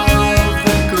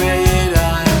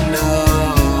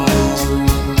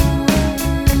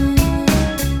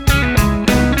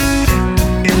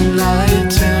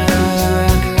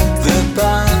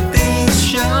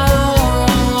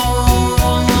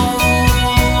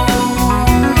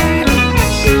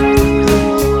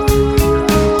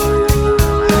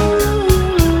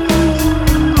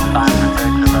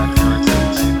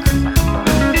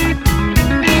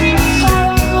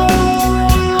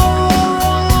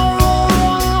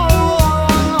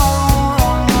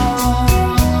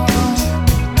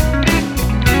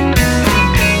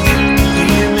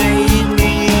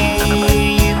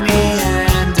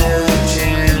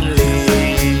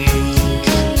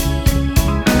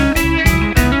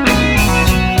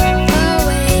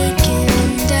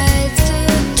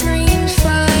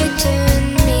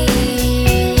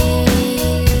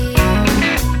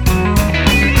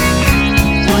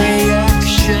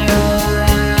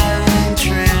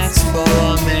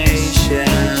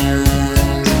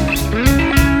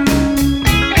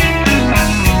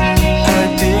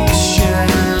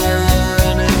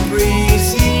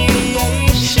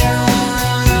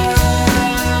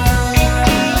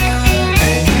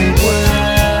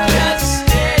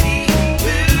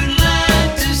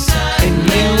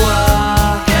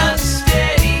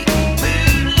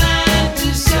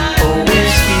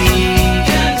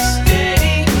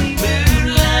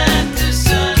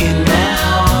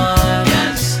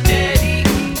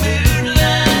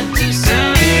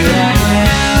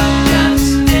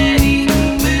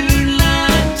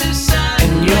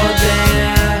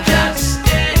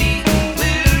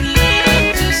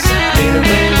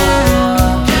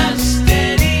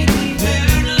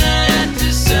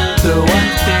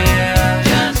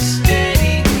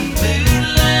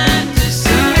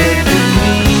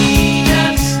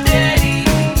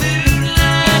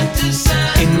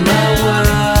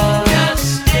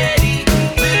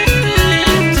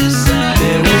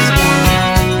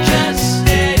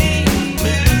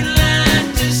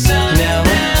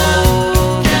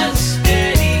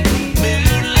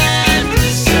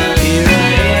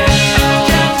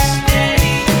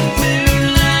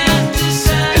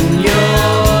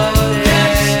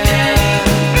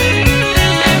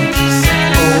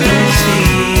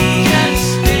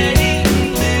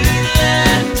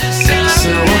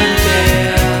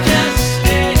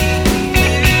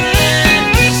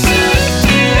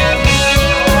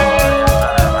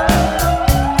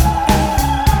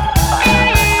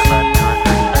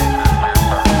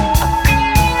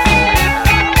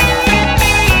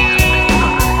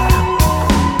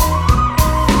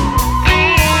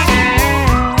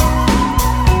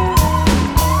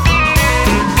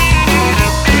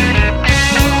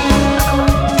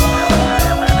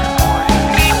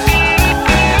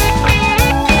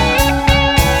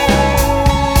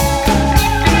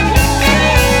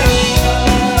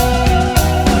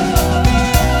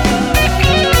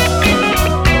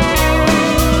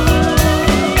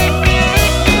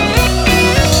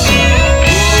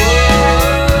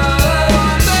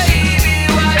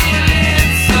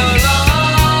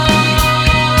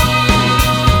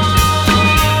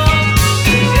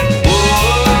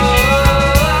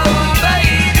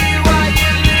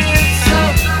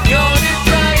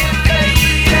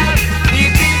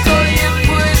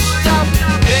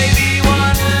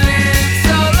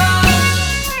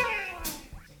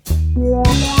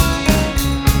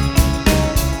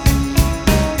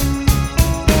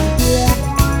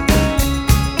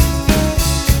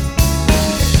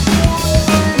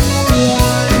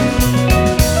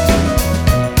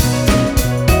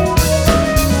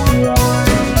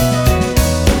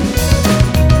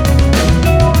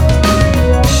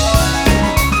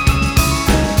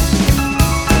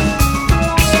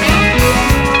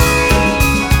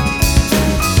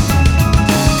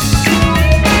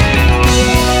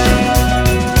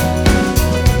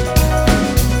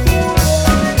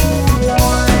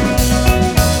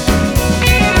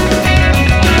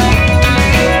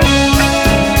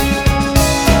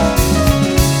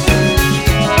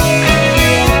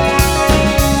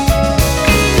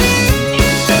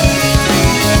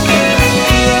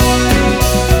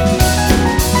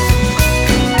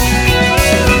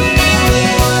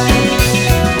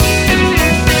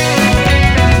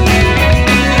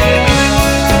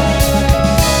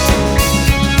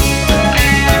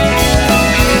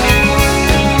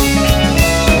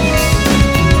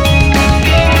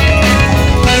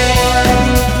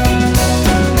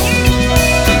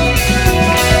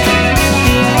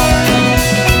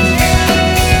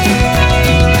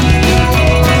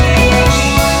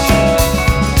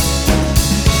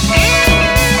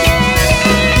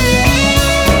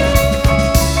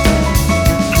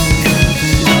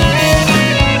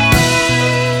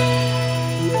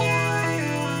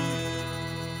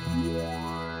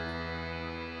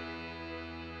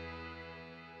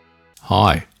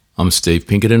Hi, I'm Steve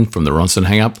Pinkerton from the Ronson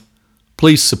Hangup.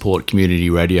 Please support Community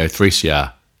Radio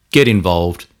 3CR, get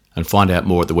involved, and find out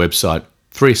more at the website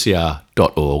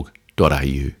 3cr.org.au.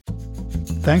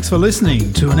 Thanks for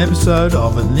listening to an episode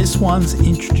of And This One's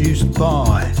Introduced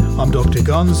By. I'm Dr.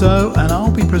 Gonzo, and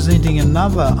I'll be presenting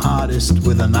another artist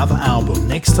with another album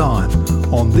next time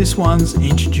on This One's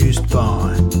Introduced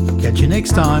By. Catch you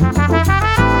next time.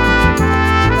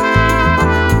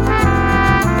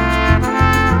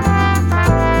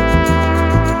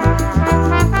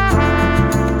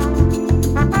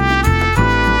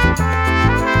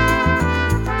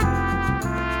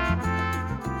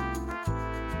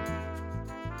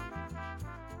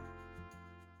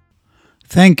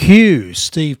 Thank you,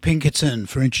 Steve Pinkerton,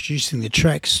 for introducing the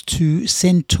tracks to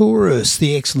Centaurus,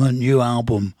 the excellent new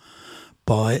album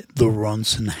by the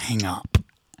Ronson Hangup.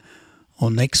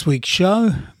 On next week's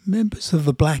show, members of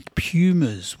the Black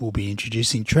Pumas will be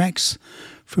introducing tracks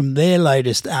from their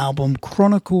latest album,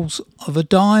 Chronicles of a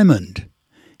Diamond.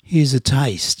 Here's a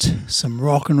taste, some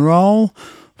rock and roll,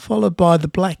 followed by the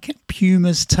Black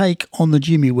Pumas' take on the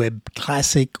Jimmy Webb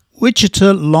classic,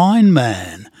 Wichita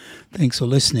Lineman. Thanks for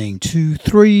listening to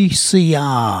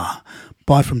 3CR.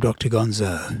 Bye from Dr.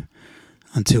 Gonzo.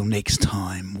 Until next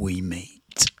time we meet.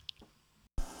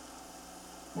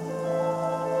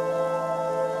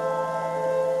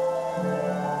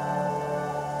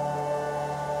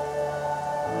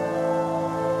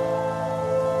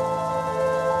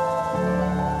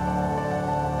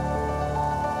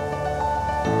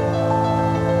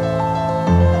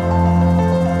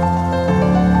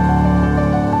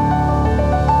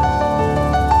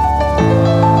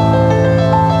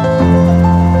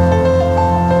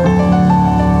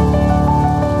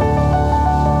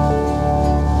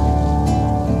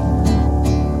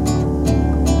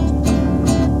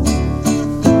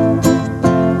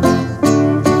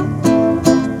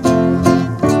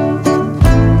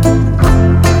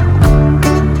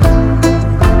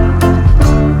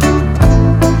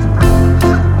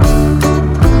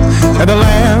 And the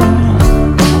land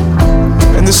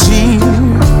and the sea,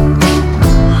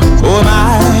 oh am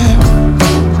I,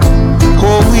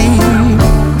 oh we,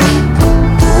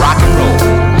 rock and roll,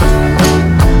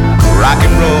 rock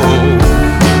and roll,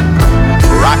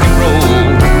 rock and roll,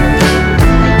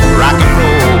 rock and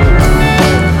roll.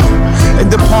 In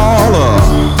the parlor,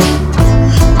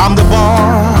 I'm the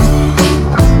bar,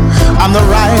 I'm the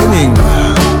writing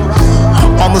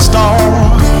on the star,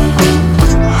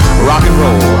 rock and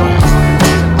roll.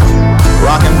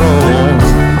 Rock and roll,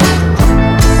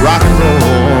 rock and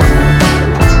roll,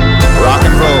 rock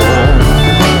and roll.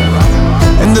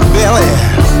 In the belly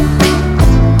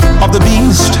of the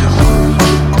beast,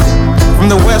 from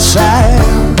the west side,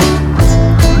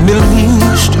 Middle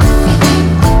East.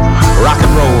 Rock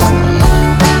and roll,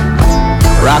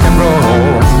 rock and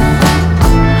roll,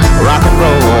 rock and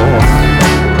roll,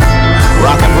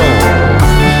 rock and roll.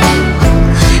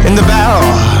 In the barrel,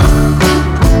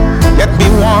 yet be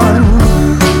one.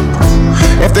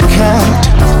 If the cat,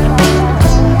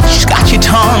 she's got your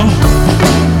tongue.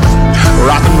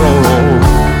 Rock and roll,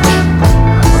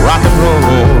 rock and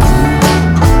roll,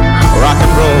 rock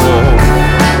and roll,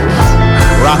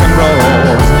 rock and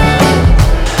roll.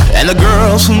 And the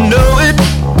girls who know it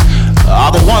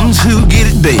are the ones who get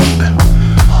it, babe.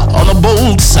 On the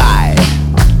bold side,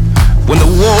 when the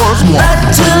war's won.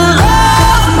 Back to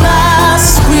love, my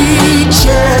sweet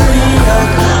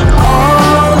chariot.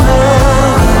 All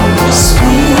love,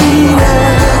 sweet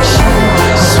action,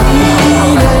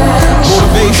 sweet action.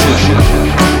 Motivation,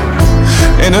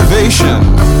 innovation,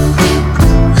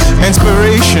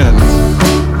 inspiration,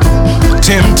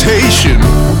 temptation.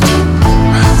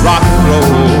 Rock and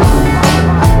roll,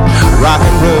 rock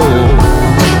and roll,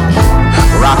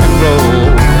 rock and roll,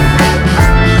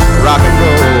 rock and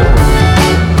roll.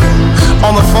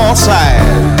 On the far side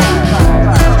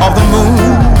of the moon,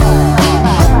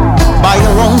 by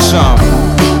your lonesome,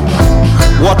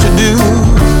 what to do?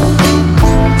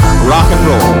 Rock and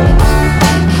roll,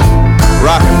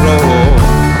 rock and roll,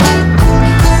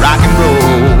 rock and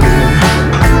roll,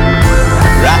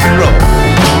 rock and roll.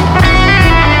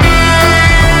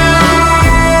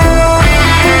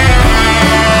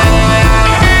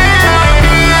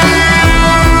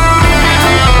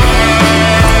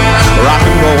 Rock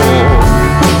and roll,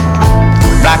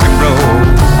 rock and roll,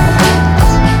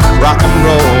 rock and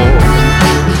roll,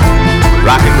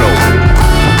 rock and roll.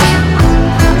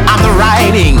 I'm the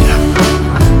writing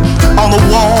on the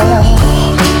wall,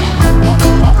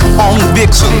 on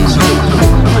Vixen,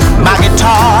 my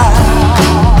guitar.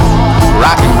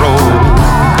 Rock and roll,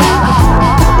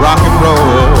 rock and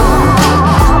roll,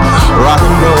 rock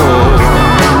and roll,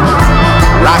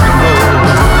 rock and roll.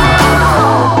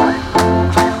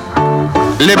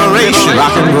 liberation,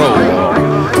 rock and roll.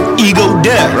 Ego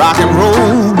death, rock and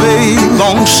roll, babe.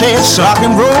 Long sets, rock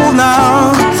and roll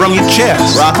now. From your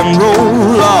chest, rock and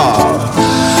roll, Lord.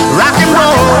 Rock and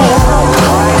roll,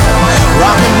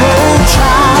 rock and roll,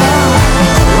 child.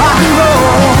 Rock and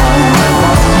roll,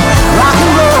 rock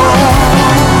and roll,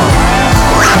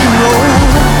 rock and roll,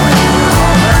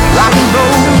 rock and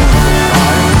roll.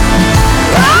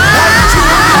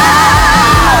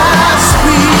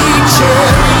 Sweet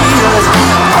chariots,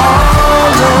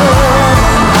 all over.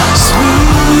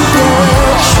 Sweet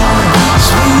action,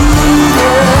 sweet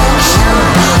action,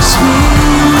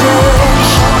 sweet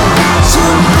action.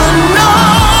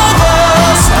 Supernova,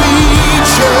 sweet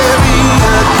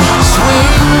chariot,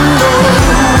 swing low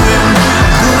in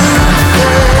good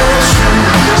fashion,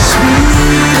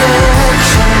 sweet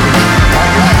action.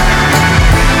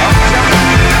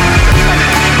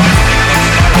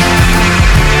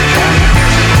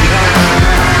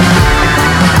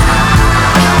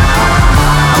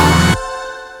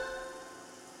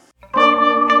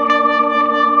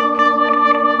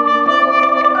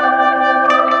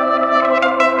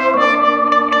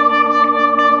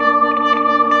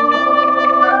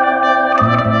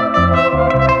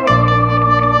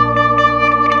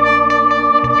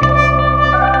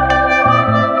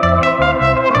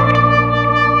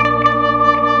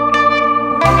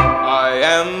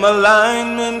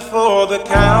 Alignment for the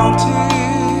county,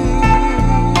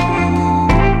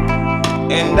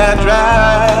 and I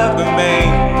drive the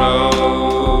main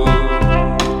road,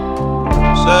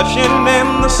 searching in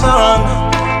the sun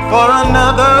for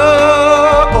another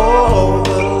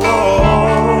overload.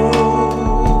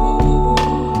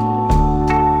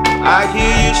 I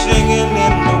hear you singing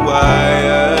in the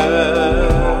wire,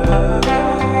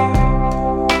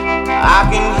 I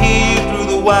can hear you through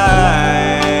the wire.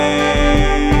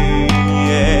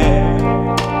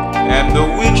 And the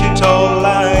Wichita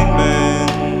lineman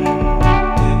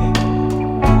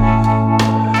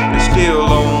is still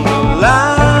on the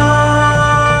line.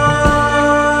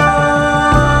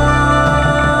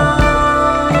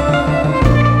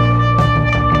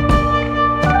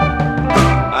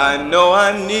 I know I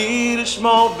need a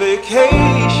small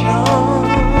vacation,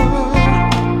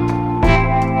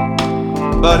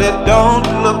 but it don't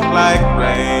look like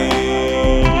rain.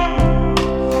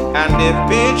 And if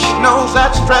it snows,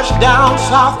 that stretch down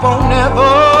south won't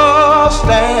never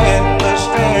stand the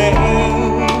strain.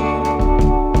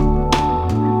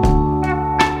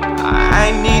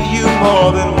 I need you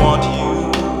more than want you,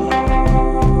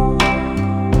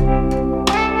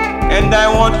 and I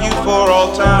want you for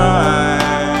all time.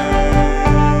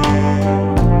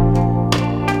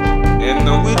 In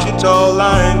the Wichita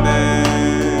lineman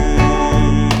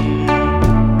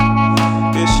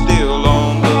is still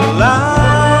on the line.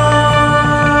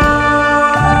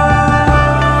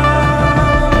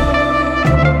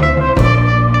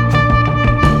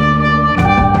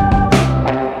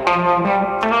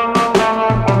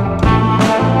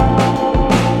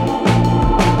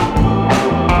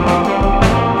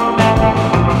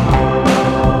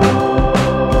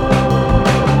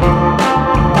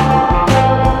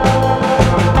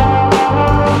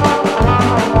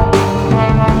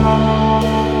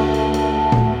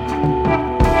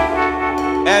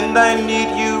 And I need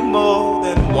you more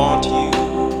than want you,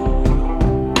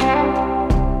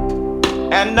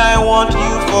 and I want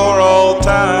you for all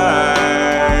time.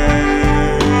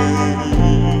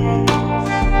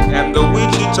 And the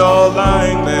Wichita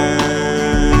lineman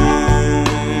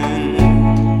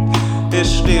is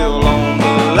still on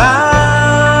the line.